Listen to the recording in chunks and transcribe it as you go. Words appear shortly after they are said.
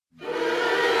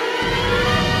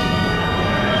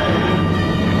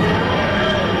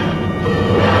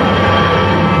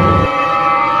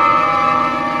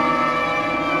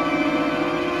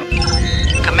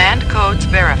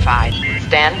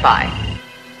stand by.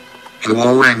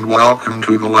 Hello and welcome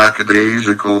to the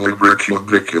lackadaisical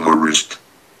librocubicularist.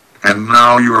 And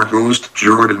now your host,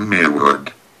 Jordan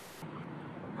Maywood.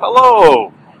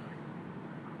 Hello!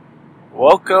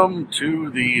 Welcome to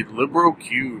the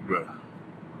LibroCube.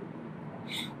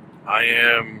 I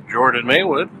am Jordan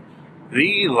Maywood,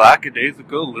 the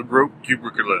lackadaisical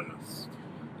librocubicularist.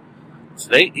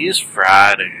 Today is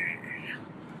Friday,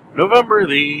 November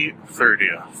the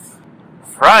 30th.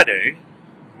 Friday,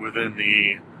 within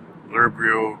the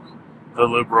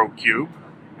LibroCube,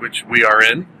 which we are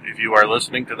in. If you are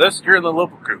listening to this, you're in the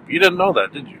LibroCube. You didn't know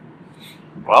that, did you?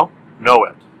 Well, know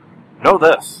it. Know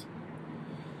this.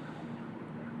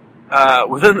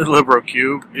 Within the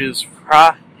LibroCube is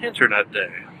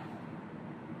Fri-Interent-Day.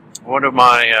 One of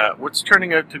my, what's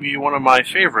turning out to be one of my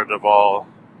favorite of all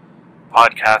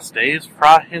podcast days,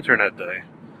 Fri-Interent-Day.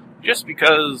 Just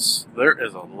because there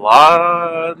is a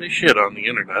lot of shit on the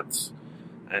internets,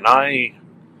 and I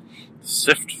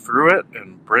sift through it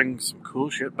and bring some cool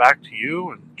shit back to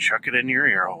you and chuck it in your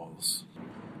ear holes.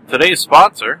 Today's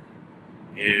sponsor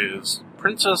is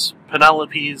Princess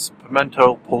Penelope's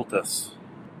Pimento Poultice.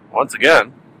 Once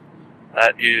again,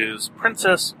 that is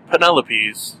Princess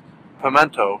Penelope's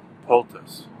Pimento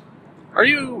Poultice. Are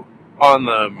you on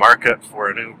the market for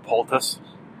a new poultice?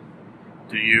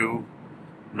 Do you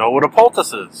know what a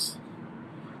poultice is?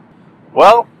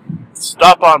 Well,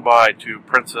 stop on by to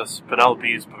Princess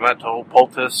Penelope's Pimento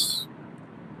Poultice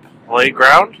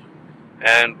Playground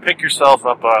and pick yourself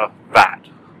up a vat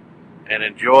and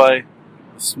enjoy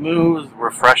a smooth,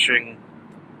 refreshing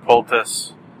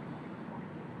poultice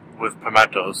with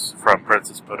pimentos from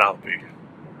Princess Penelope.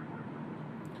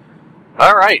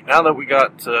 Alright, now that we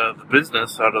got the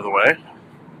business out of the way,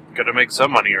 gotta make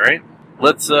some money, right?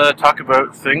 Let's talk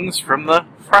about things from the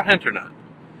Fri-Internet.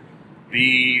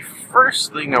 The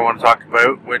first thing I want to talk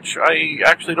about, which I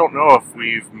actually don't know if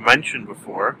we've mentioned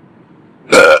before,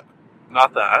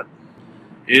 not that,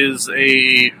 is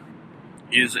a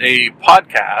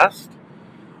podcast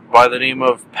by the name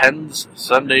of Penn's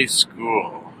Sunday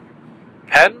School.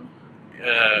 Penn,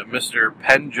 Mr.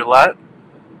 Penn Jillette,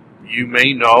 you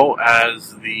may know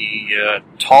as the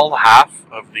tall half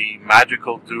of the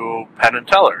magical duo Penn and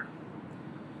Teller.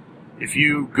 If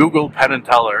you Google Penn and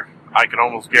Teller, I can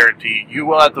almost guarantee you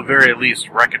will at the very least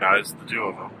recognize the two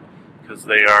of them, because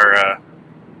they are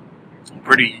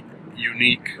pretty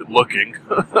unique looking,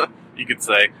 you could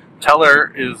say.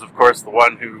 Teller is, of course, the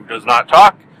one who does not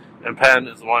talk, and Penn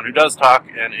is the one who does talk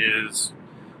and is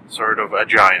sort of a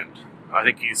giant. I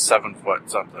think he's 7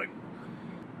 foot something.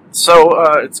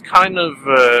 So it's kind of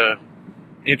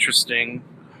interesting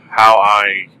how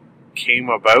I came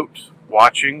about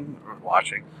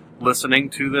listening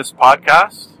to this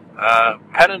podcast.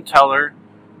 Penn and Teller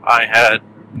I had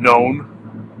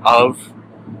known of,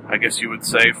 I guess you would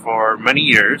say, for many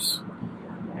years.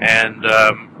 And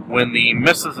when the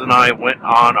missus and I went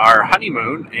on our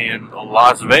honeymoon in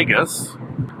Las Vegas,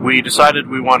 we decided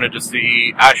we wanted to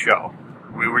see a show.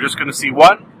 We were just going to see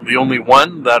one. The only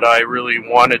one that I really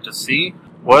wanted to see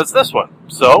was this one.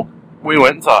 So we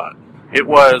went and saw it. It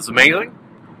was amazing.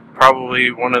 Probably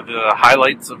one of the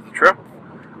highlights of the trip.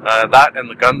 That and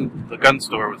the gun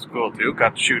store was cool too.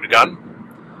 Got to shoot a gun,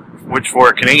 which for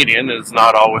a Canadian is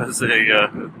not always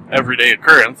a everyday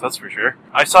occurrence, that's for sure.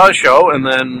 I saw a show, and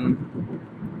then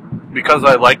because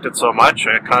I liked it so much,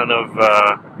 I kind of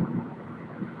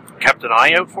kept an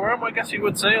eye out for him, I guess you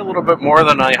would say, a little bit more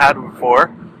than I had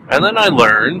before. And then I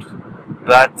learned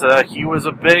that he was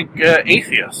a big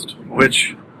atheist,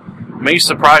 which may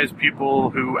surprise people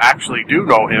who actually do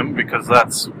know him, because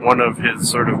that's one of his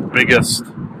sort of biggest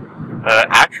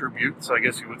attributes, I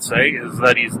guess you would say, is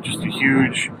that he's just a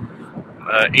huge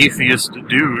atheist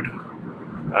dude,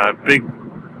 big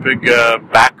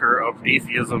backer of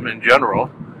atheism in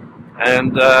general,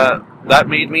 and that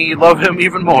made me love him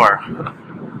even more.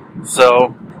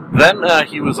 So then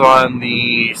he was on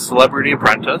the Celebrity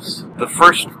Apprentice. The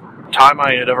first time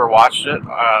I had ever watched it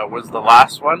was the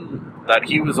last one that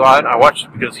he was on. I watched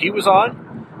it because he was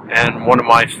on, and one of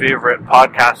my favorite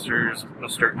podcasters,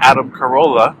 Mr. Adam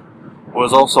Carolla,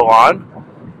 was also on.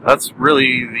 That's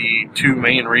really the two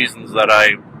main reasons that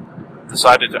I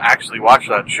decided to actually watch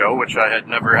that show, which I had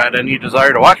never had any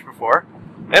desire to watch before,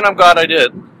 and I'm glad I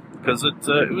did, because it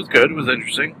was good, it was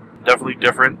interesting, definitely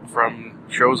different from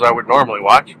shows I would normally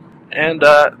watch. And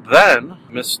then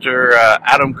Mr.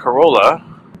 Adam Carolla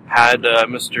had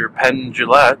Mr. Penn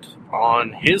Jillette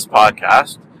on his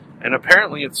podcast, and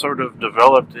apparently it sort of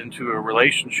developed into a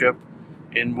relationship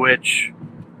in which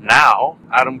now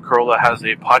Adam Carolla has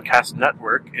a podcast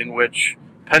network in which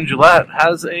Penn Jillette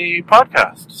has a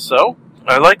podcast. So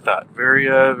I like that.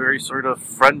 Very sort of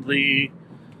friendly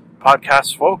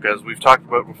podcast folk, as we've talked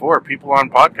about before. People on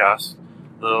podcasts,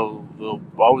 they'll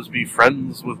always be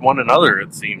friends with one another,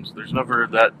 it seems. There's never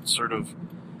that sort of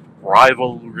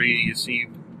rivalry you see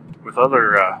with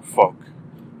other folk.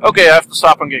 Okay, I have to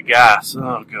stop and get gas.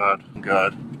 Oh, God.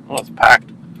 Oh, it's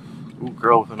packed. Ooh,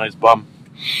 girl with a nice bum.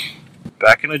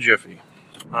 Back in a jiffy.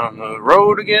 On the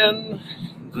road again.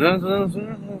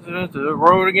 The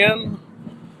road again.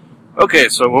 Okay,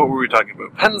 so what were we talking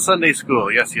about? Penn Sunday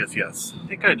School. Yes. I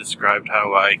think I described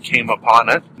how I came upon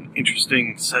it. An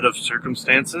interesting set of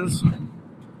circumstances.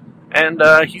 And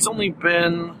he's only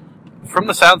been, from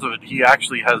the sounds of it, he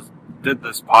actually did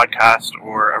this podcast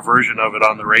or a version of it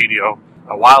on the radio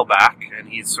a while back, and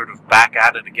he's sort of back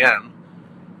at it again.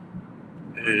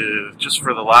 Just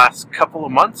for the last couple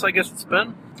of months, I guess it's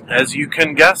been. As you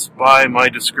can guess by my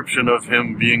description of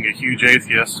him being a huge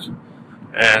atheist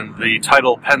and the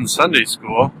title Penn Sunday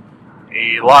School,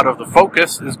 a lot of the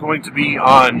focus is going to be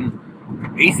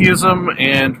on atheism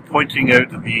and pointing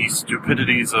out the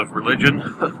stupidities of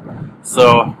religion.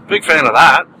 So, big fan of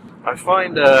that. I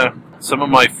find some of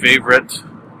my favorite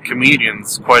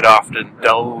comedians quite often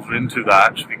delve into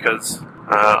that because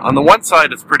on the one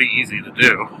side it's pretty easy to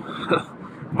do,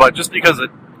 but just because it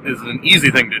is an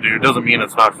easy thing to do doesn't mean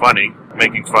it's not funny.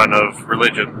 Making fun of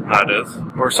religion, that is.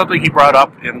 Or something he brought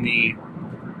up in the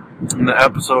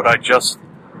episode I just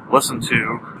listened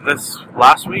to this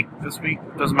week,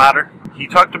 doesn't matter. He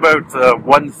talked about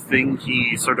one thing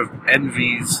he sort of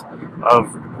envies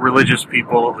of religious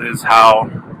people is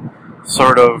how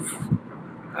sort of,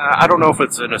 I don't know if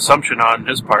it's an assumption on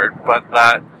his part, but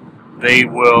that they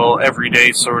will every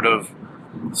day sort of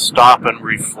stop and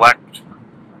reflect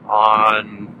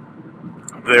on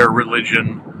their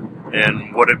religion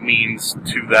and what it means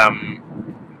to them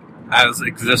as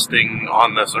existing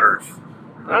on this earth.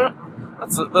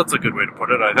 That's a good way to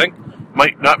put it, I think.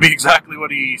 Might not be exactly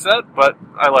what he said, but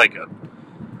I like it.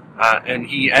 And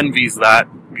he envies that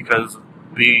because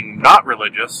being not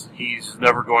religious, he's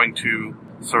never going to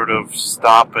sort of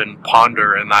stop and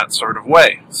ponder in that sort of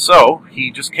way. So,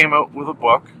 he just came out with a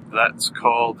book that's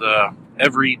called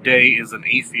Every Day is an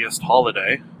Atheist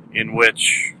Holiday, in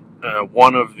which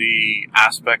one of the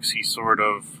aspects he sort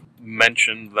of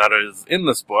mentioned that is in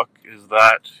this book is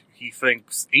that he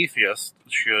thinks atheists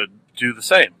should do the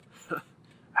same.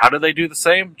 How do they do the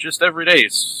same? Just every day,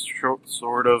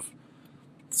 sort of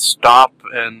stop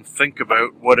and think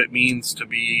about what it means to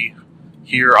be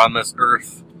here on this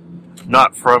earth,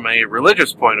 not from a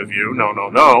religious point of view,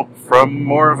 no, from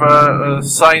more of a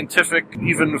scientific,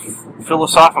 even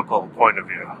philosophical point of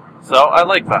view. So I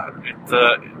like that.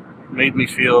 It made me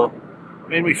feel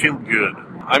good.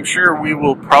 I'm sure we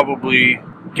will probably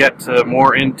get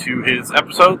more into his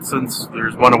episodes since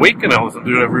there's one a week and I listen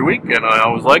to it every week and I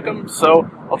always like them. So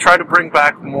I'll try to bring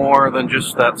back more than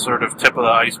just that sort of tip of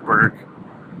the iceberg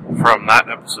from that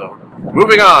episode.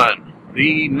 Moving on.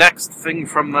 The next thing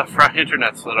from the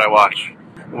Fri-Internets that I watch.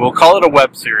 We'll call it a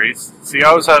web series. See, I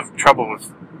always have trouble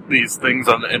with these things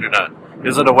on the internet.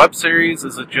 Is it a web series?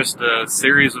 Is it just a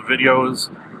series of videos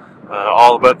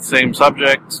all about the same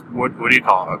subject? What do you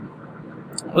call it?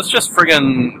 Let's just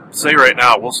friggin' say right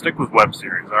now, we'll stick with web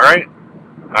series, alright?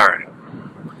 Alright.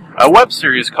 A web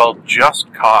series called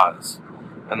Just Cause.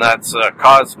 And that's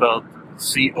cause spelled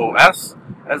C-O-S,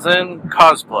 as in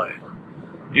cosplay.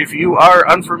 If you are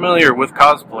unfamiliar with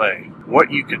cosplay,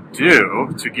 what you could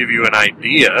do to give you an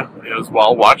idea is,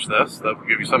 well, watch this, that will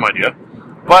give you some idea.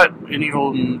 But an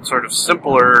even sort of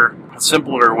simpler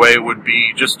way would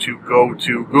be just to go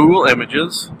to Google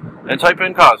Images and type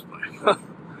in cosplay.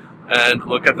 And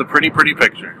look at the pretty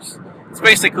pictures. It's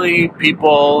basically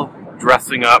people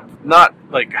dressing up, not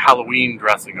like Halloween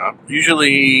dressing up,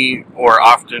 usually or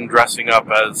often dressing up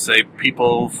as, say,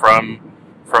 people from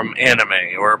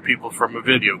anime or people from a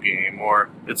video game, or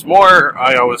it's more,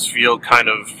 I always feel, kind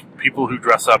of people who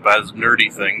dress up as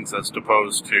nerdy things as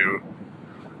opposed to,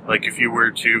 like, if you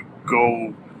were to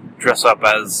go dress up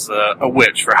as a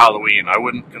witch for Halloween, I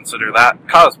wouldn't consider that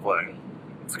cosplay.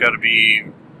 It's got to be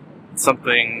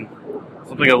something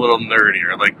a little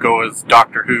nerdier, like go as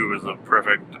Doctor Who is a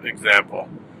perfect example.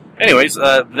 Anyways,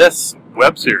 this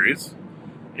web series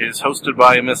is hosted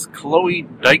by Miss Chloe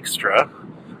Dykstra.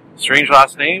 Strange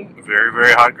last name,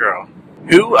 very hot girl,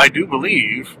 who I do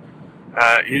believe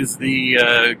is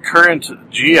the current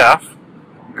GF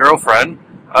girlfriend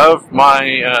of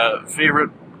my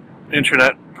favorite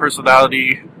internet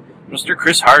personality, Mr.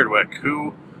 Chris Hardwick,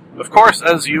 who, of course,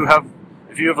 if you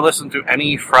have listened to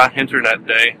any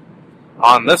Fri-Interent-Day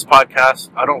on this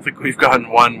podcast, I don't think we've gotten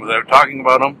one without talking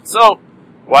about him, so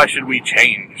why should we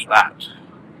change that?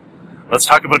 Let's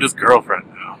talk about his girlfriend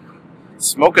now.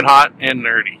 Smoking hot and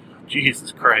nerdy.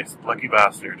 Jesus Christ, lucky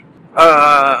bastard.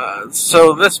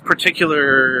 So this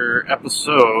particular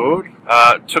episode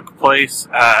took place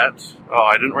at... Oh,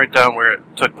 I didn't write down where it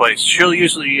took place. She'll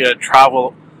usually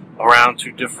travel around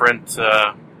to different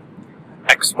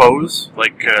expos,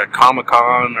 like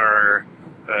Comic-Con or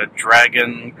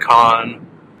Dragon Con,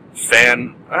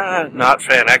 not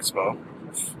Fan Expo,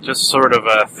 just sort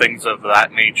of things of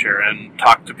that nature, and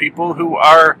talk to people who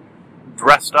are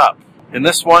dressed up. In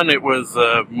this one, it was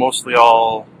mostly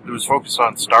it was focused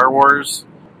on Star Wars,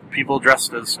 people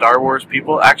dressed as Star Wars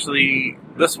people. Actually,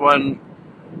 this one,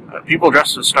 people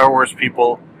dressed as Star Wars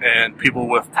people and people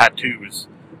with tattoos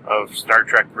of Star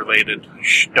Trek-related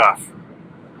shtuff.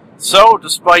 So,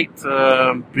 despite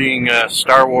being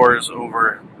Star Wars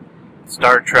over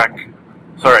Star Trek...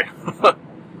 Sorry,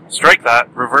 strike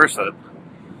that, reverse it.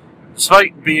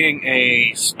 Despite being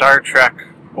a Star Trek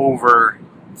over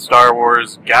Star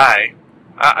Wars guy,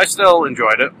 I still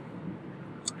enjoyed it.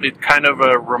 It kind of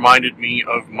reminded me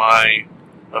of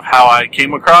how I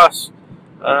came across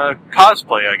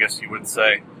cosplay, I guess you would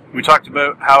say. We talked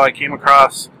about how I came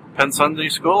across Penn Sunday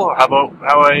School. How about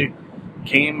how I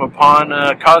came upon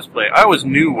cosplay? I always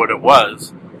knew what it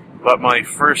was, but my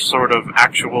first sort of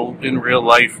actual, in real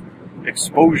life,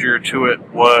 exposure to it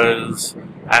was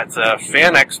at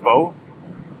Fan Expo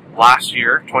last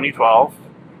year, 2012,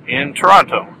 in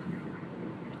Toronto.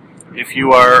 If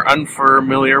you are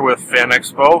unfamiliar with Fan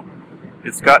Expo,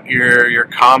 it's got your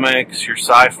comics, your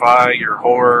sci-fi, your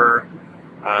horror,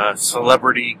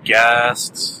 celebrity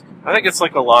guests. I think it's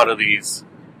like a lot of these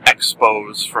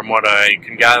expos, from what I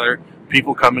can gather.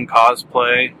 People come in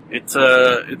cosplay.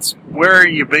 It's where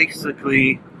you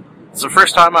basically... It's the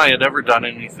first time I had ever done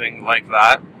anything like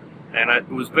that, and it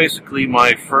was basically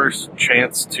my first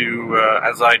chance to,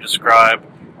 as I describe,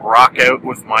 rock out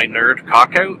with my nerd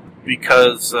cock-out,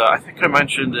 because I think I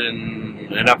mentioned in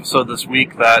an episode this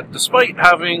week that despite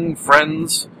having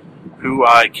friends who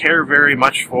I care very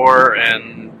much for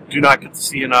and do not get to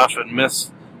see enough and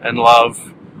miss and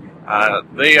love,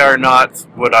 they are not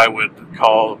what I would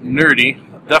call nerdy,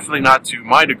 definitely not to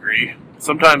my degree.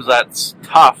 Sometimes that's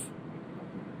tough,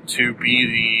 to be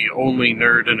the only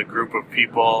nerd in a group of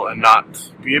people and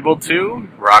not be able to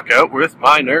rock out with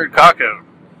my nerd cock-out.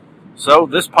 So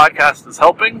this podcast is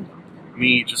helping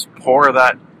me just pour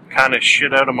that kind of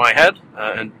shit out of my head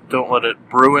and don't let it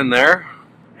brew in there.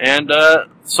 And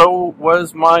so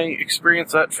was my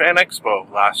experience at Fan Expo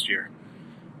last year.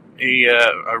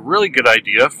 A really good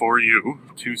idea for you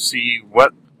to see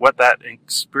what that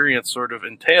experience sort of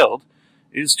entailed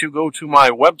is to go to my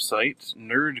website,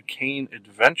 Nerd Cane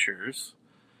Adventures,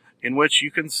 in which you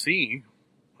can see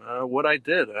what I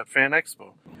did at Fan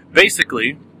Expo.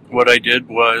 Basically, what I did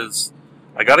was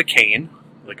I got a cane,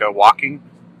 like a walking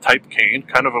type cane,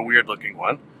 kind of a weird looking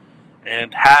one,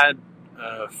 and had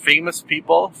famous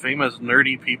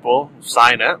nerdy people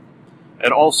sign it,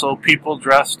 and also people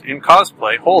dressed in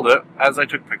cosplay hold it as I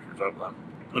took pictures of them.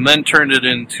 And then turned it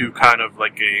into kind of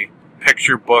like a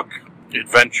picture book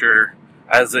adventure,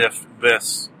 as if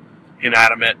this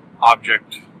inanimate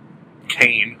object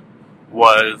cane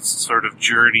was sort of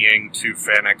journeying to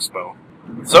Fan Expo.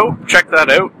 So, check that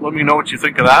out. Let me know what you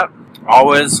think of that.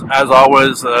 As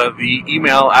always, the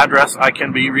email address I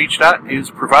can be reached at is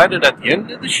provided at the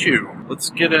end of the show. Let's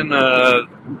get in,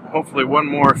 hopefully one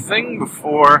more thing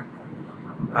before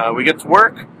we get to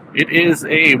work. It is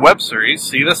a web series.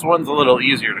 See, this one's a little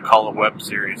easier to call a web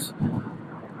series,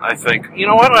 I think. You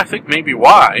know what? I think maybe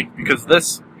why. Because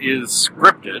this is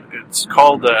scripted. It's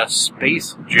called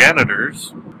Space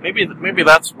Janitors. Maybe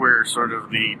that's where sort of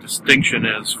the distinction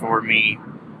is for me.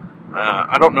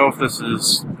 I don't know if this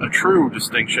is a true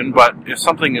distinction, but if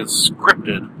something is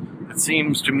scripted, it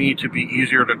seems to me to be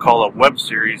easier to call a web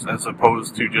series as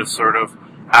opposed to just sort of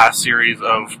a series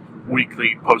of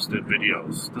weekly posted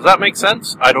videos. Does that make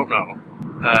sense? I don't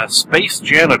know. Space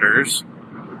Janitors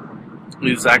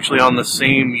is actually on the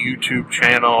same YouTube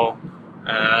channel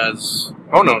as...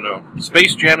 Oh, no.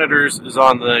 Space Janitors is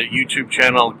on the YouTube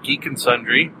channel Geek and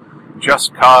Sundry.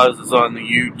 Just Cause is on the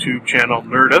YouTube channel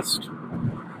Nerdist,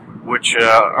 which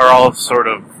are all sort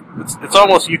of... It's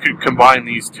almost you could combine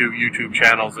these two YouTube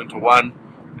channels into one,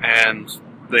 and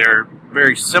they're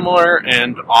very similar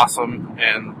and awesome,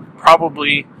 and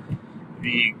probably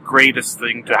the greatest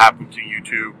thing to happen to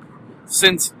YouTube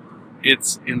since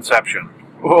its inception.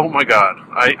 Oh my god,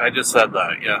 I just said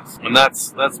that, yes. And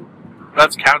that's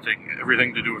counting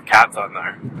everything to do with cats on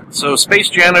there. So Space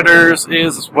Janitors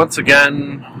is, once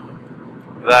again,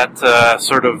 that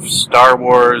sort of Star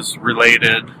Wars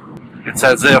related. It's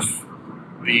as if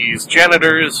these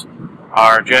janitors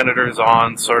are janitors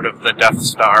on sort of the Death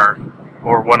Star,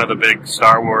 or one of the big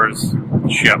Star Wars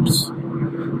ships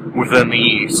within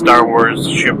the Star Wars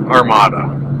ship armada.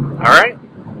 Alright?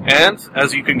 And,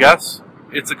 as you can guess,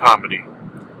 it's a comedy.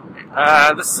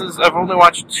 I've only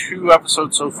watched 2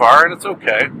 episodes so far, and it's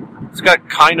okay. It's got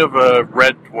kind of a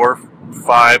Red Dwarf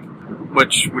vibe,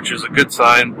 which is a good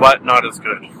sign, but not as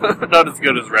good. Not as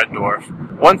good as Red Dwarf.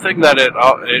 One thing that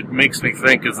it makes me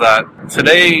think is that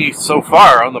today, so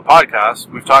far on the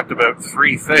podcast, we've talked about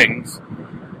 3 things,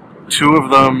 2 of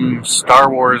them Star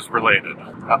Wars related,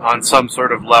 on some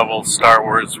sort of level Star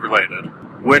Wars related,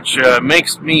 which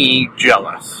makes me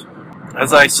jealous.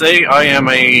 As I say, I am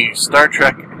a Star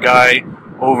Trek guy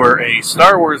over a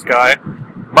Star Wars guy,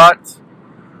 but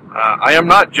I am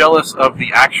not jealous of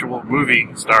the actual movie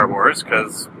Star Wars,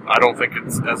 because I don't think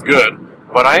it's as good,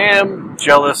 but I am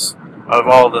jealous of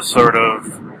all the sort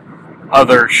of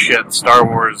other shit Star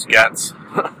Wars gets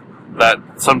that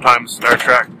sometimes Star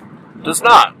Trek does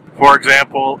not. For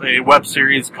example, a web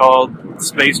series called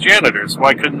Space Janitors.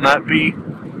 Why couldn't that be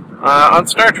on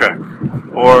Star Trek?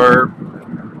 Or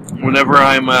whenever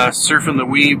I'm surfing the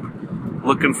weeb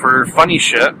looking for funny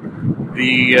shit,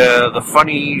 the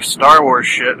funny Star Wars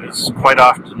shit is quite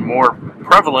often more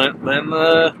prevalent than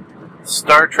the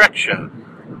Star Trek shit.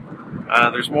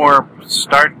 There's more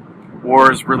Star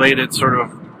Wars related sort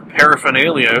of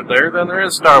paraphernalia out there than there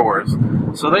is Star Wars.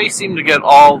 So they seem to get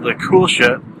all the cool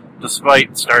shit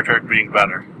despite Star Trek being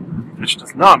better, which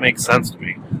does not make sense to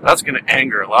me. That's going to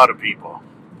anger a lot of people.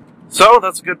 So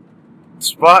that's a good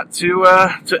spot to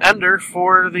end her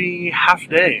for the half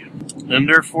day. End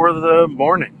her for the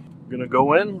morning. We're going to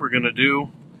go in, we're going to do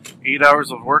 8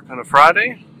 hours of work on a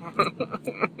Friday.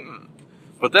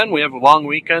 But then we have a long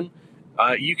weekend.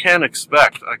 You can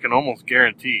expect, I can almost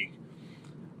guarantee,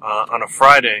 on a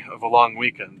Friday of a long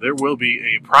weekend, there will be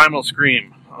a primal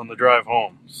scream on the drive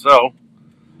home. So,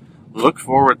 look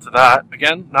forward to that.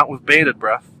 Again, not with bated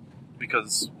breath,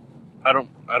 because I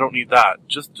don't need that.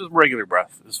 Just regular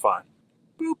breath is fine.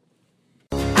 Boop.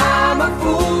 I'm a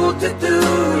fool to do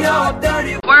your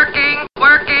dirty working.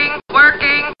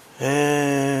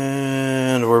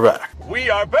 And we're back. We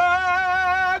are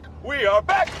back! We are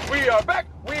back! We are back!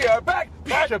 We are back!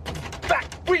 Back!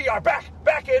 We are back!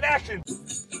 Back in action!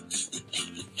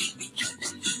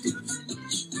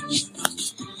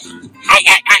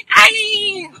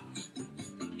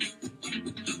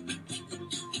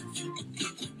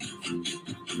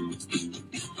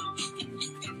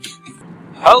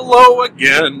 Hello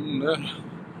again.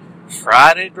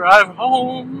 Friday drive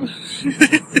home.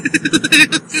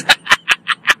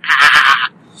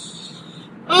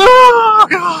 Oh,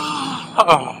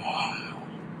 God.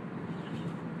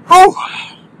 Oh.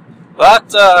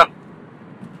 That,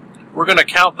 we're going to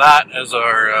count that as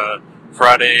our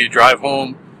Friday drive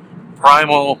home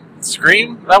primal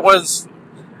scream. That was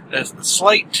a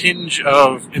slight tinge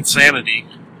of insanity.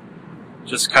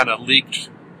 Just kind of leaked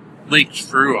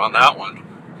through on that one.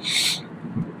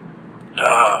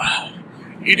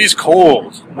 It is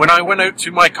cold. When I went out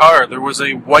to my car, there was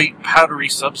a white powdery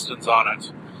substance on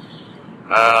it.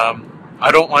 I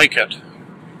don't like it.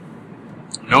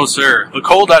 No, sir. The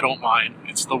cold I don't mind.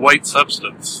 It's the white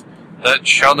substance that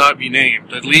shall not be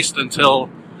named, at least until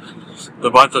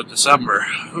the month of December.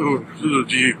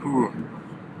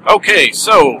 Okay,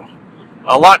 so,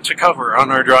 a lot to cover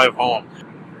on our drive home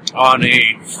on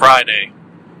a Friday,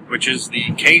 which is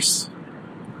the case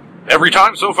every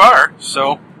time so far.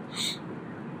 So,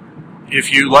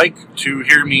 if you like to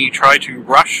hear me try to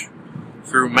rush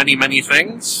through many, many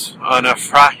things on a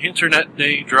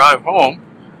Fri-Interent-Day drive home,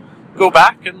 go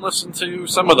back and listen to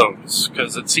some of those,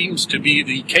 because it seems to be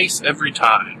the case every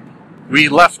time. We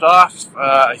left off,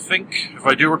 I think, if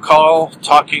I do recall,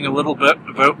 talking a little bit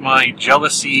about my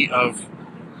jealousy of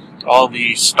all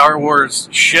the Star Wars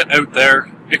shit out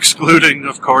there, excluding,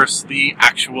 of course, the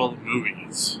actual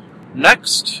movies.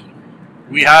 Next,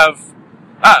 we have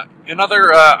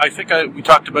another, I think we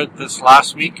talked about this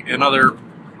last week,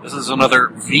 this is another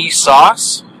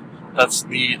V-sauce. That's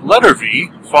the letter V,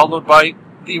 followed by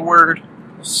the word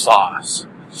sauce.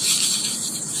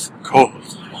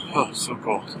 Cold. Oh, so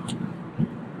cold.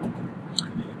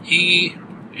 He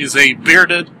is a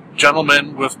bearded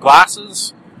gentleman with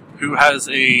glasses who has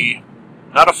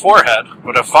not a 4-head,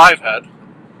 but a 5-head,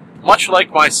 much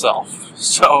like myself.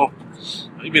 So,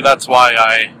 maybe that's why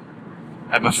I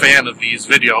am a fan of these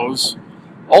videos.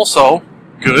 Also,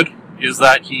 good is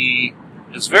that he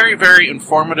is very, very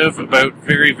informative about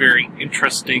very, very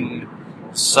interesting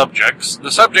subjects. The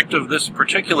subject of this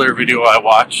particular video I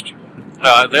watched,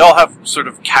 they all have sort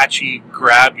of catchy,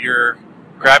 grab your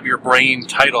brain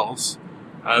titles.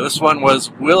 This one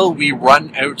was, will we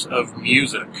run out of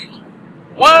music?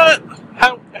 What?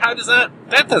 How does that?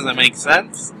 That doesn't make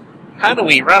sense. How do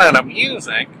we run out of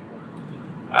music?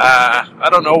 I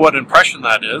don't know what impression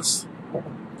that is.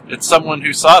 It's someone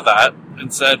who saw that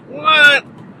and said, what?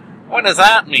 What does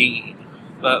that mean?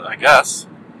 I guess.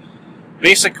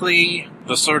 Basically,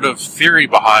 the sort of theory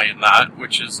behind that,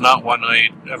 which is not one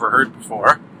I'd ever heard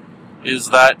before,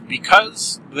 is that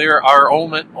because there are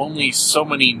only so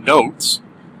many notes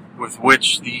with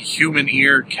which the human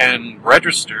ear can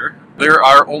register, there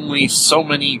are only so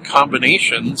many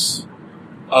combinations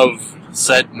of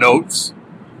said notes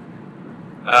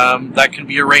that can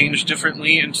be arranged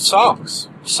differently into songs.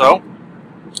 So,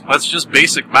 that's just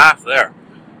basic math there.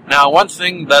 Now, one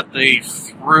thing that they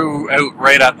threw out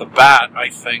right at the bat, I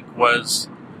think, was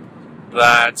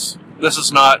that this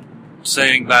is not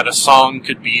saying that a song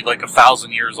could be like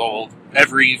 1,000 years old.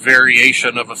 Every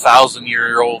variation of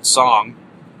 1,000-year-old song,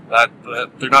 that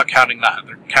they're not counting that.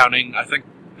 They're counting, I think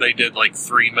they did like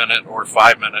 3-minute or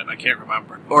 5-minute, I can't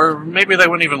remember. Or maybe they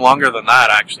went even longer than that,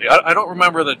 actually. I don't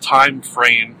remember the time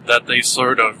frame that they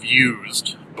sort of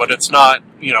used, but it's not,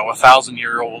 a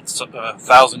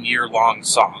 1,000-year-long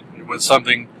song. It was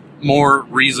something more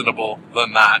reasonable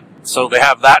than that. So they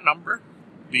have that number,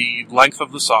 the length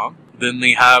of the song. Then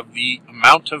they have the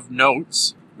amount of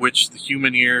notes which the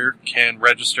human ear can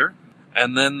register.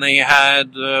 And then they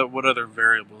had, what other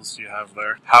variables do you have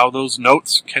there? How those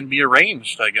notes can be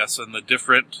arranged, I guess, and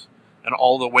and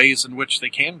all the ways in which they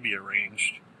can be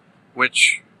arranged.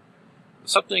 Which,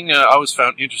 something I always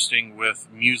found interesting with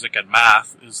music and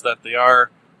math is that they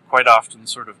are quite often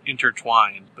sort of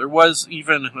intertwined. There was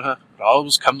even, it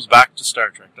always comes back to Star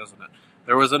Trek, doesn't it?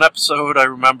 There was an episode, I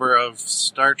remember, of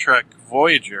Star Trek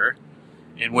Voyager,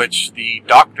 in which the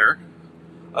Doctor,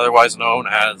 otherwise known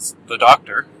as the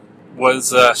Doctor,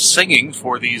 was singing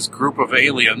for these group of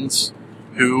aliens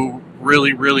who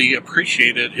really, really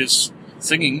appreciated his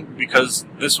singing because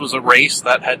this was a race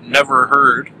that had never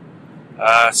heard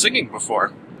singing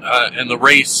before. And the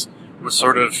race was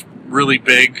sort of really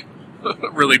big,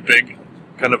 really big,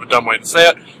 kind of a dumb way to say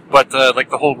it, but like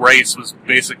the whole race was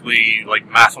basically like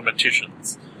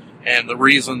mathematicians. And the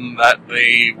reason that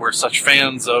they were such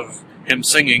fans of him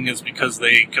singing is because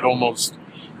they could almost,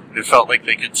 it felt like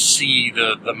they could see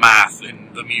the math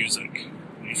in the music.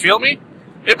 You feel me?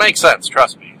 It makes sense,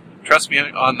 trust me. Trust me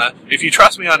on that. If you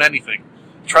trust me on anything,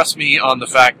 trust me on the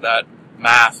fact that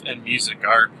math and music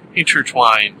are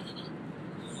intertwined.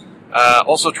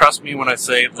 Also trust me when I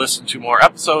say listen to more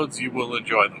episodes, you will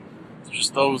enjoy them.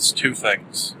 Just those two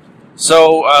things.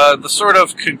 So, the sort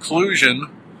of conclusion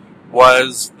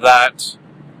was that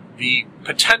the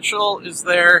potential is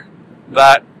there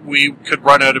that we could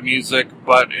run out of music,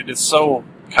 but it is so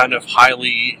kind of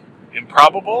highly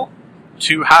improbable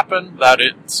to happen that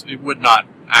it would not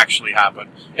actually happen.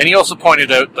 And he also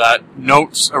pointed out that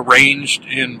notes arranged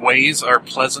in ways are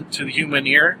pleasant to the human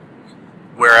ear,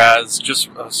 whereas just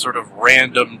a sort of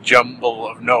random jumble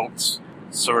of notes,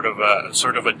 sort of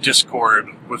a discord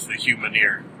with the human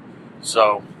ear.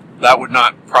 So that would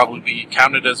not probably be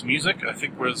counted as music, I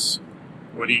think was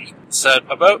what he said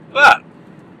about that.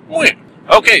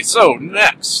 Okay, so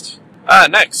next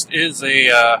is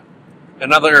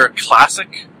another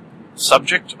classic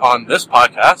subject on this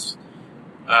podcast.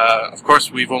 Of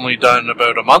course, we've only done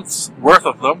about a month's worth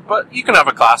of them, but you can have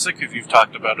a classic if you've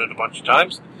talked about it a bunch of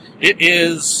times. It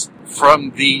is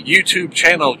from the YouTube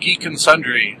channel Geek and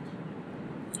Sundry,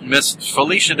 Miss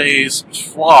Felicia Day's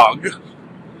vlog,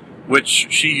 which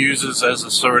she uses as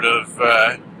a sort of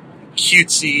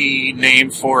cutesy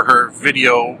name for her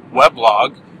video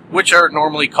weblog, which are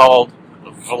normally called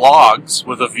vlogs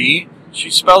with a V. She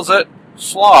spells it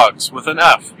flogs with an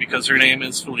F because her name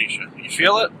is Felicia. You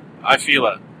feel it? I feel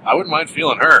it. I wouldn't mind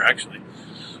feeling her, actually.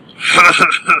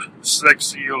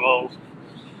 Sexy old.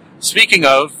 Speaking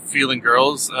of feeling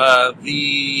girls,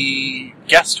 the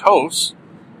guest host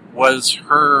was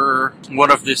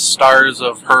one of the stars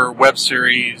of her web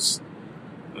series,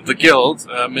 The Guild,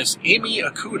 Miss Amy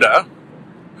Akuda,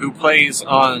 who plays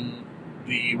on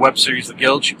the web series The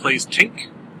Guild. She plays Tinge,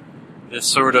 this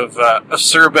sort of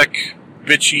acerbic,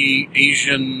 bitchy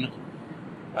Asian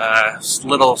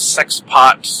little sex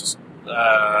pot,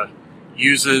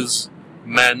 uses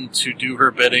men to do her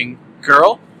bidding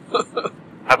girl.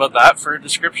 How about that for a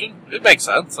description? It makes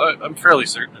sense. I'm fairly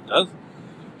certain it does.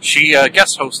 She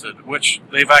guest hosted, which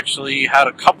they've actually had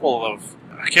a couple of,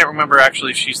 I can't remember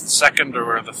actually if she's the second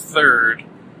or the third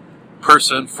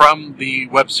person from the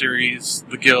web series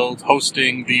The Guild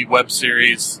hosting the web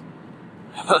series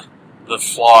The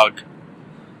Flog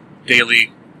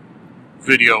daily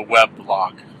video web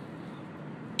blog.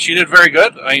 she did very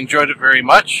good. I enjoyed it very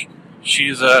much.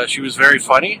 She was very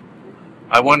funny.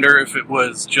 I wonder if it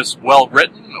was just well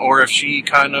written, or if she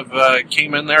kind of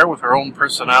came in there with her own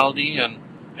personality and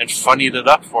funnied it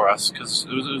up for us, because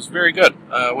it was very good.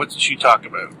 What did she talk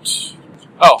about?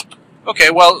 Oh,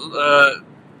 okay, well,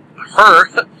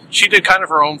 she did kind of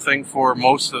her own thing for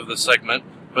most of the segment,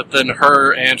 but then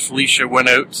her and Felicia went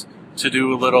out to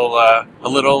do a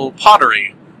little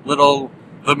pottery,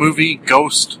 the movie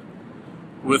Ghost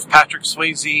with Patrick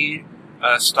Swayze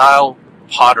style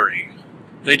pottery.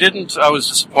 They didn't, I was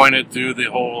disappointed, do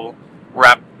the whole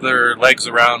wrap their legs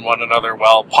around one another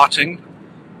while potting,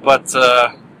 but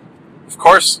of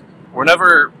course,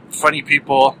 whenever funny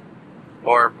people,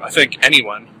 or I think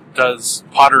anyone, does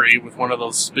pottery with one of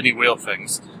those spinny wheel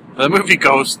things, the movie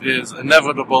Ghost is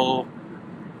inevitably,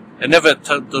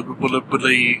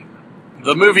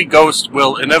 the movie Ghost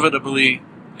will inevitably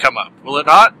come up. Will it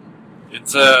not?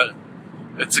 It's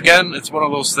one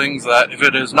of those things that if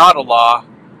it is not a law,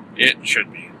 it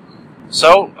should be.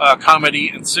 So, comedy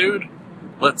ensued.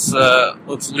 Let's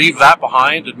leave that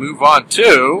behind and move on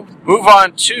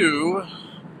to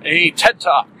a TED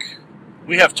Talk.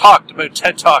 We have talked about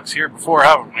TED Talks here before,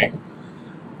 haven't we?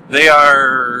 They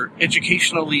are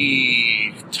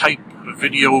educationally type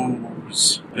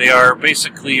videos. They are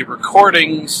basically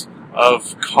recordings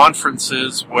of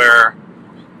conferences where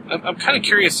I'm kind of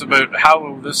curious about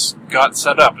how this got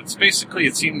set up. It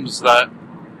seems that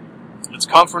it's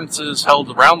conferences held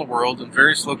around the world in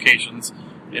various locations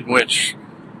in which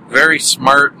very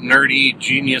smart, nerdy,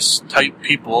 genius-type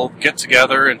people get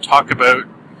together and talk about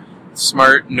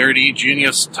smart, nerdy,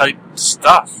 genius-type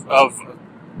stuff. Of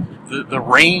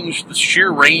the sheer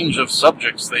range of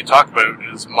subjects they talk about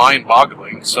is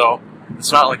mind-boggling. So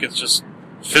it's not like it's just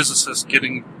physicists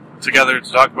getting together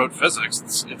to talk about physics.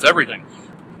 It's everything.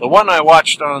 The one I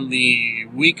watched on the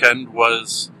weekend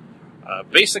was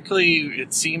basically,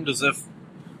 it seemed as if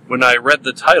when I read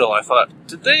the title, I thought,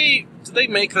 did they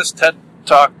make this TED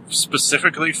Talk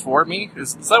specifically for me?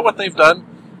 Is that what they've done?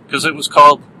 Because it was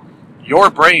called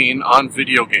Your Brain on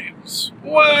Video Games.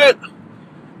 What?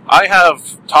 I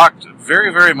have talked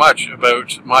very, very much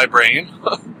about my brain,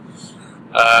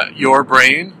 your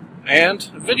brain, and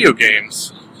video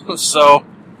games. So,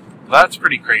 that's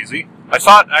pretty crazy. I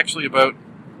thought actually about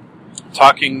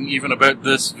talking even about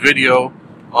this video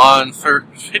on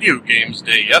Video Games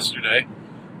Day yesterday,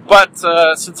 but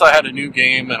since I had a new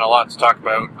game and a lot to talk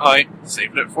about, I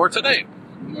saved it for today.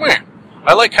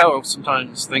 I like how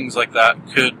sometimes things like that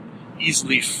could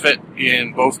easily fit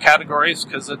in both categories,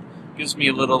 because it gives me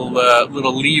a little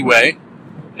leeway,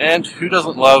 and who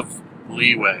doesn't love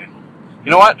leeway?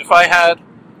 You know what? If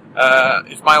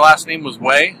my last name was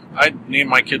Way, I'd name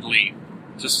my kid Lee,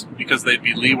 just because they'd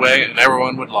be leeway and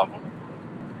everyone would love them.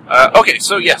 Okay,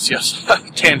 so yes,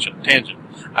 tangent.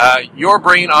 Your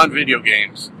Brain on Video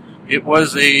Games. It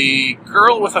was a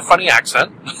girl with a funny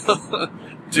accent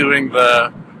doing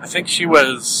I think she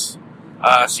was,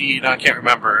 I can't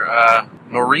remember,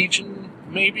 Norwegian,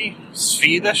 maybe?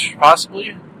 Swedish,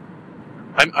 possibly?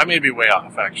 I may be way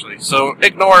off, actually. So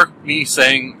ignore me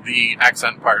saying the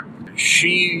accent part.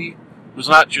 She was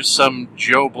not just some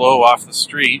Joe Blow off the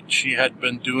street. She had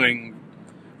been doing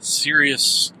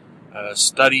serious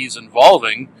studies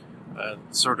involving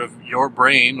sort of your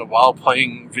brain while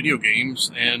playing video games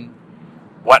and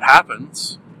what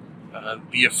happens,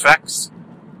 the effects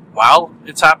while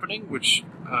it's happening, which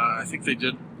I think they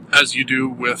did, as you do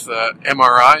with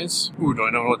MRIs. Ooh, do I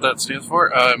know what that stands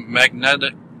for?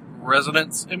 Magnetic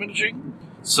resonance imaging.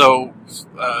 So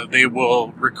they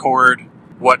will record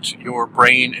what your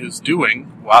brain is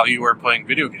doing while you are playing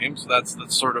video games. That's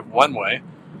sort of one way.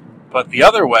 But the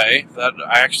other way that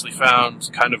I actually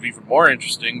found kind of even more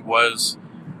interesting was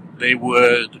they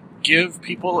would give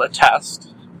people a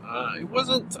test. I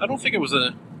don't think it was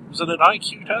an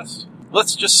IQ test?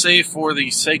 Let's just say for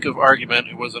the sake of argument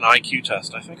it was an IQ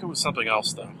test. I think it was something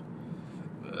else though.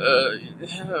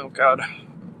 Oh god.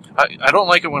 I don't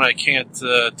like it when I can't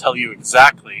tell you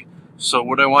exactly. So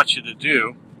what I want you to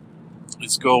do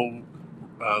is go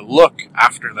look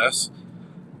after this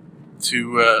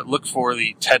to look for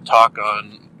the TED Talk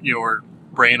on Your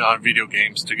Brain on Video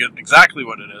Games to get exactly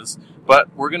what it is.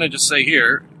 But we're going to just say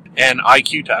here, an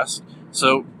IQ test.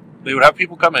 So they would have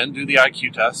people come in, do the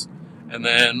IQ test, and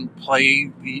then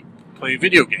play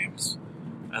video games.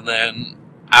 And then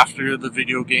after the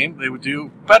video game, they would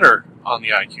do better on the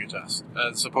IQ test,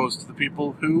 as opposed to the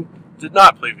people who did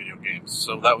not play video games.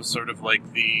 So that was sort of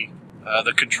like the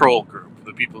control group,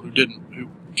 the people who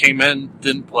came in,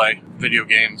 didn't play video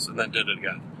games, and then did it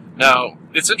again. Now,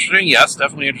 it's interesting, yes,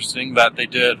 definitely interesting that they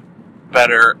did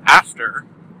better after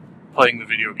playing the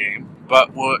video game.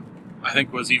 But what I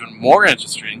think was even more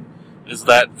interesting is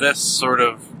that this sort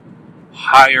of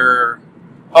higher...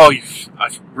 I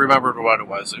remembered what it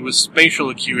was. It was spatial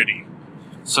acuity.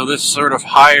 So this sort of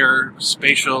higher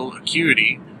spatial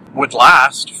acuity would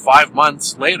last 5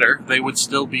 months later. They would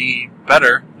still be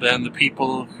better than the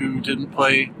people who didn't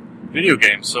play video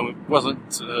games. So it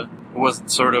wasn't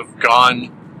sort of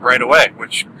gone right away,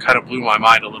 which kind of blew my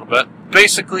mind a little bit.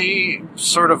 Basically,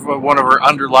 sort of one of her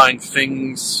underlying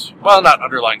things, well, not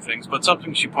underlying things, but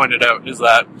something she pointed out is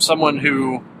that someone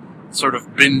who sort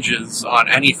of binges on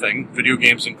anything, video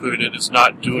games included, is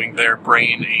not doing their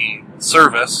brain a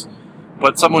service.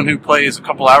 But someone who plays a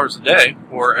couple hours a day,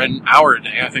 or an hour a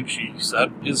day, I think she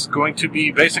said, is going to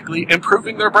be basically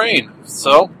improving their brain.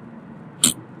 So,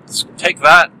 take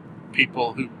that,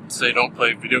 people who say don't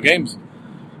play video games.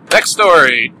 Next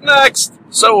story. Next.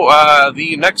 So,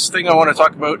 the next thing I want to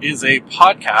talk about is a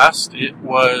podcast. It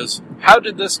was, How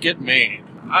Did This Get Made?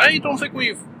 I don't think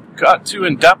we've got too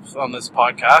in-depth on this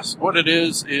podcast. What it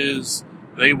is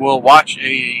they will watch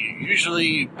a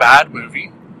usually bad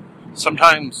movie,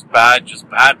 sometimes bad, just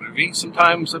bad movie,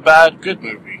 sometimes a bad, good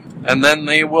movie, and then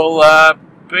they will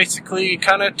basically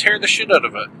kind of tear the shit out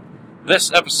of it.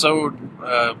 This episode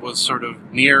was sort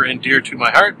of near and dear to my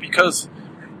heart because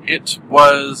it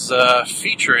was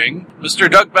featuring Mr.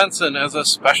 Doug Benson as a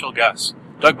special guest.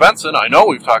 Doug Benson, I know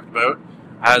we've talked about,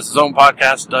 has his own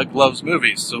podcast, Doug Loves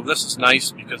Movies. So this is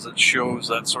nice because it shows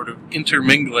that sort of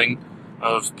intermingling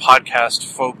of podcast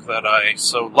folk that I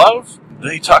so love.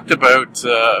 They talked about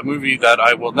a movie that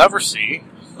I will never see,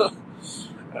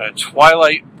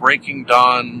 Twilight Breaking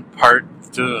Dawn Part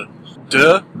 2.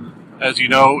 As you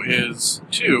know, is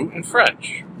 2 in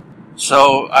French.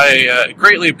 So it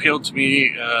greatly appealed to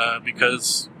me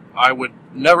because I would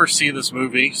never see this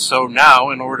movie. So now,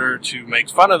 in order to make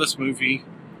fun of this movie,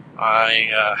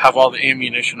 I have all the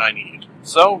ammunition I need.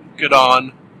 So, good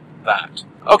on that.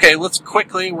 Okay, let's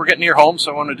quickly, we're getting near home,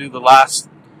 so I want to do the last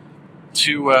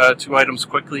two items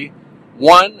quickly.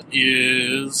 One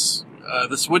is,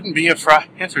 this wouldn't be a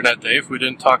Fri-Interent-Day if we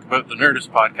didn't talk about the Nerdist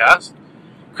podcast.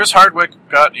 Chris Hardwick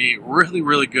got a really,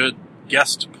 really good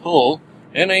guest pull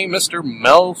in a Mr.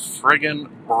 Mel friggin'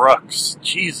 Brooks.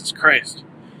 Jesus Christ.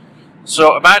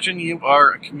 So imagine you are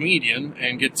a comedian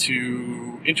and get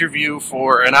to interview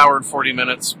for an hour and 40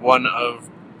 minutes one of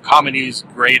comedy's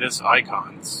greatest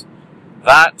icons.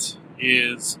 That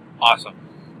is awesome.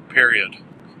 Period.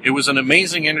 It was an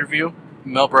amazing interview.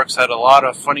 Mel Brooks had a lot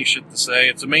of funny shit to say.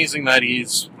 It's amazing that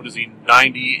he's,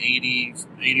 90,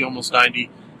 80, almost 90,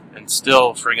 and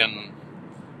still friggin'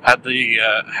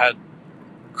 had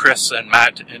Chris and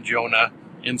Matt and Jonah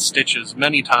in stitches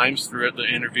many times throughout the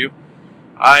interview.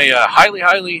 I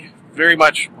highly, very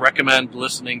much recommend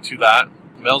listening to that.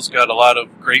 Mel's got a lot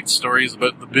of great stories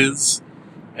about the biz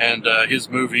and his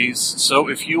movies. So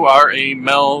if you are a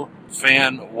Mel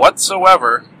fan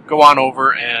whatsoever, go on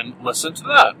over and listen to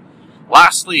that.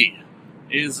 Lastly,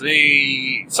 is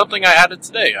something I added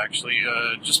today, actually.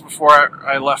 Just before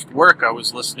I left work, I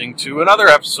was listening to another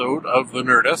episode of The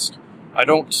Nerdist. I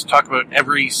don't talk about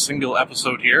every single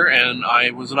episode here, and I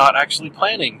was not actually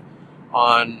planning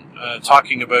on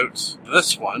talking about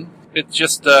this one. It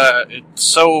just, it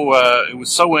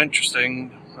was so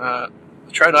interesting. I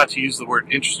try not to use the word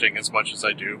interesting as much as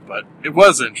I do, but it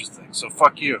was interesting, so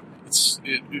fuck you.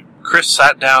 Chris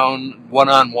sat down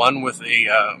one-on-one with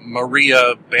a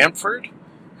Maria Bamford,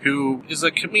 who is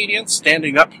a comedian,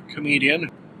 standing-up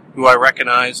comedian, who I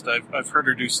recognized. I've heard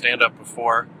her do stand-up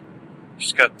before.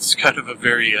 She's got kind of a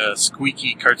very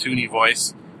squeaky, cartoony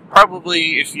voice.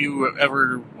 Probably, if you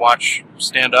ever watch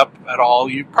stand-up at all,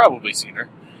 you've probably seen her.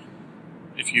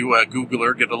 If you Google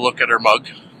her, get a look at her mug.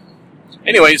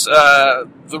 Anyways, the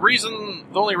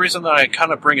only reason that I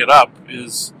kind of bring it up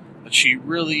is that she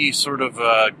really sort of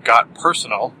got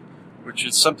personal, which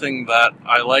is something that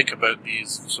I like about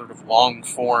these sort of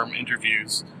long-form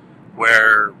interviews,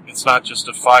 where it's not just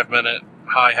a 5-minute,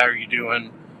 hi, how are you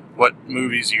doing, what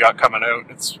movies you got coming out.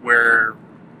 It's where,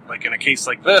 like in a case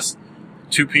like this,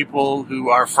 two people who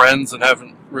are friends and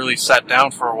haven't really sat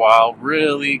down for a while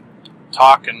really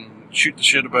talk and shoot the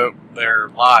shit about their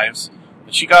lives.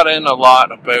 And she got in a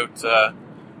lot about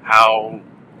how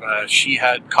she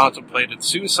had contemplated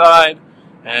suicide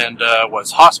and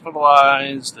was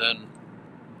hospitalized and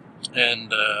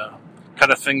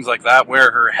kind of things like that,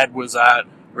 where her head was at,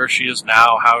 where she is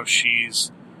now, how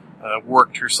she's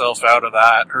worked herself out of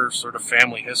that, her sort of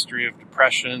family history of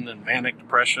depression and manic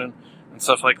depression and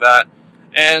stuff like that.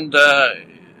 And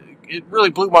it really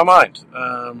blew my mind.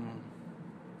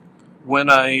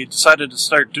 When I decided to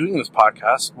start doing this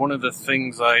podcast, one of the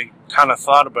things I kind of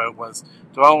thought about was,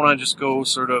 Do I want to just go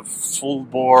sort of full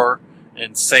bore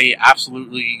and say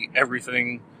absolutely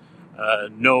everything,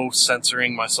 no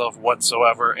censoring myself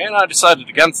whatsoever? And I decided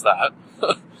against that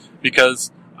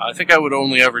because I think I would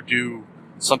only ever do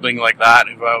something like that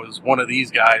if I was one of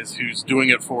these guys who's doing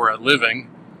it for a living,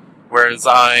 whereas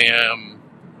I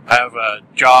have a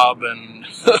job and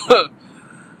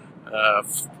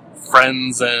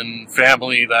friends and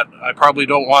family that I probably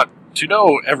don't want to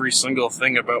know every single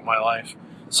thing about my life.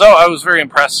 So I was very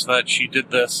impressed that she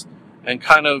did this, and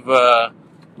kind of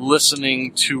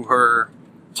listening to her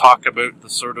talk about the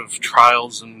sort of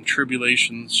trials and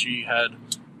tribulations she had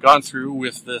gone through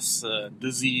with this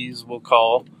disease we'll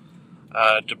call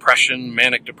depression,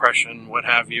 manic depression, what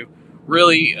have you.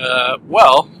 Really,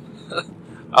 well,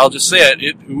 I'll just say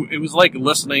it was like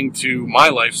listening to my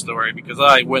life story, because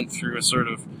I went through a sort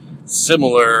of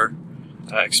similar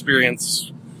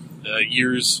experience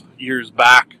years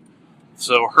back.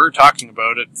 So her talking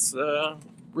about it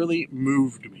really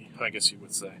moved me, I guess you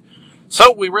would say.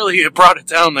 So we really brought it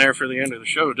down there for the end of the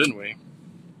show, didn't we?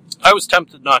 I was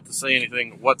tempted not to say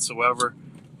anything whatsoever,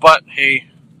 but hey,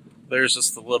 there's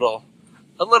just a little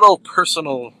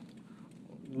personal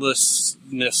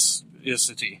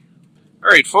listnessicity.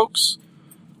 Alright, folks,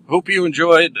 hope you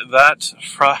enjoyed that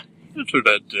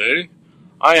Fri-Interent-Day.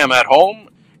 I am at home,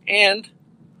 and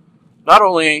not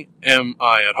only am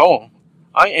I at home,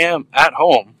 I am at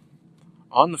home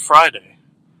on the Friday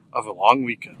of a long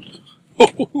weekend.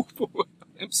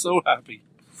 I'm so happy.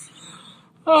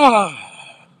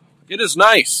 It is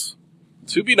nice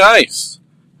to be nice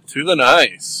to the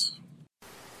nice.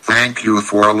 Thank you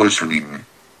for listening.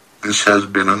 This has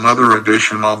been another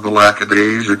edition of the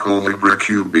Lackadaisical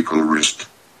Libracubicularist.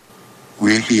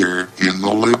 We here in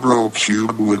the Libro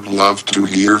Cube would love to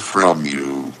hear from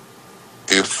you.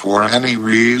 If for any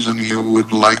reason you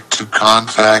would like to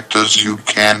contact us, you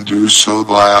can do so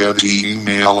via the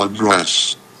email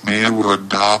address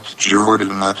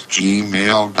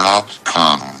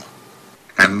mail.jordan@gmail.com.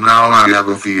 And now I have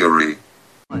a theory.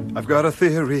 I've got a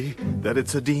theory that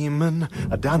it's a demon,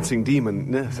 a dancing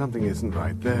demon. No, something isn't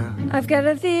right there. I've got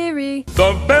a theory.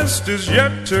 The best is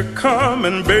yet to come,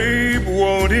 and babe,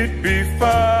 won't it be fine?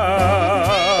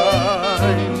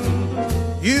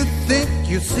 You think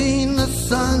you've seen the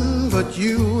sun, but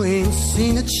you ain't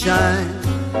seen it shine.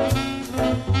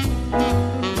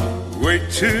 Wait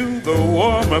till the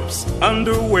warm-up's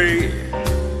underway.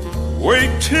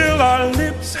 Wait till our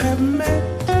lips have met.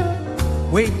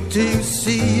 Wait till you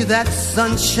see that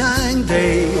sunshine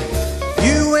day.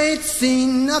 You ain't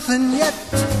seen nothing yet.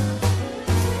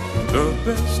 The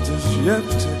best is yet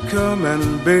to come,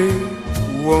 and babe,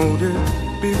 won't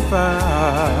it be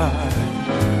fine?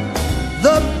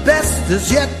 The best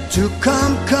is yet to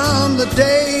come the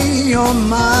day you're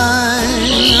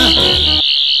mine.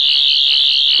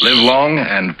 Live long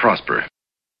and prosper.